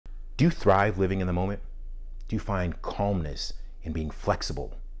Do you thrive living in the moment? Do you find calmness in being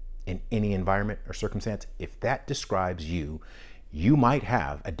flexible in any environment or circumstance? If that describes you, you might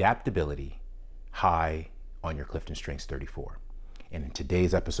have adaptability high on your Clifton Strengths 34. And in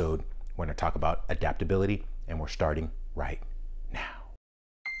today's episode, we're going to talk about adaptability, and we're starting right now.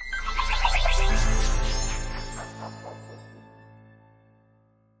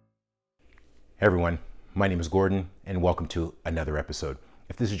 Hey everyone, my name is Gordon, and welcome to another episode.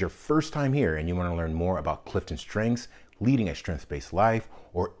 If this is your first time here and you want to learn more about Clifton Strengths, leading a strengths-based life,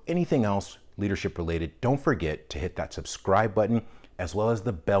 or anything else leadership related, don't forget to hit that subscribe button as well as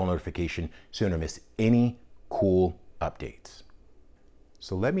the bell notification so you don't miss any cool updates.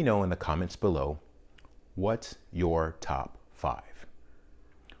 So let me know in the comments below, what's your top 5?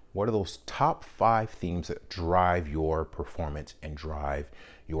 What are those top 5 themes that drive your performance and drive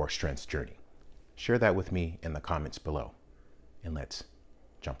your strengths journey? Share that with me in the comments below, and let's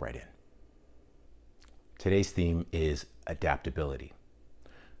jump right in. Today's theme is adaptability.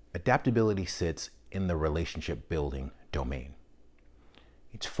 Adaptability sits in the relationship building domain.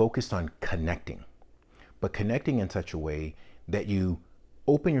 It's focused on connecting, but connecting in such a way that you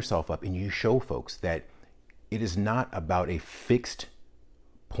open yourself up and you show folks that it is not about a fixed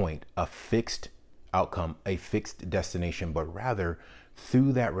point, a fixed outcome, a fixed destination, but rather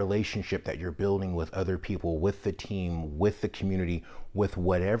through that relationship that you're building with other people, with the team, with the community, with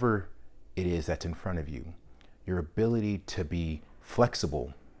whatever it is that's in front of you, your ability to be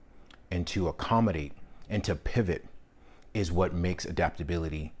flexible and to accommodate and to pivot is what makes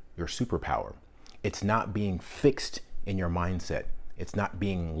adaptability your superpower. It's not being fixed in your mindset. It's not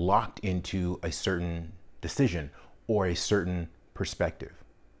being locked into a certain decision or a certain perspective,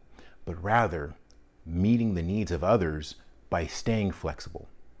 but rather meeting the needs of others by staying flexible,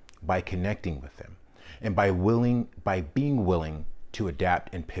 by connecting with them, and by being willing to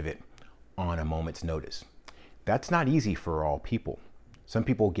adapt and pivot on a moment's notice. That's not easy for all people. Some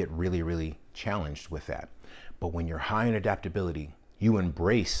people get really challenged with that. But when you're high in adaptability, you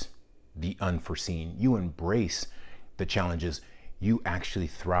embrace the unforeseen, you embrace the challenges, you actually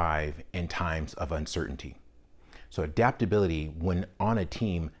thrive in times of uncertainty. So adaptability, when on a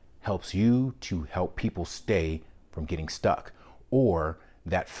team, helps you to help people stay from getting stuck, or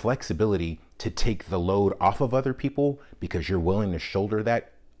that flexibility to take the load off of other people because you're willing to shoulder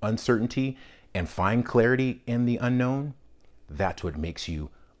that uncertainty and find clarity in the unknown. That's what makes you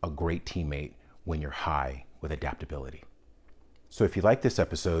a great teammate when you're high with adaptability. So if you like this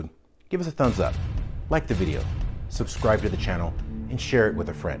episode, give us a thumbs up, like the video, subscribe to the channel, and share it with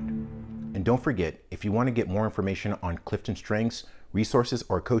a friend. And don't forget, if you want to get more information on Clifton Strengths, resources,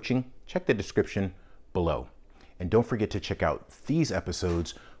 or coaching, check the description below. And don't forget to check out these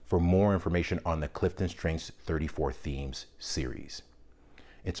episodes for more information on the Clifton Strengths 34 Themes series.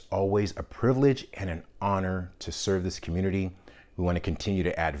 It's always a privilege and an honor to serve this community. We want to continue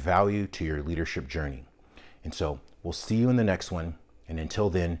to add value to your leadership journey. And so we'll see you in the next one. And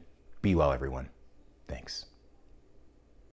until then, be well, everyone. Thanks.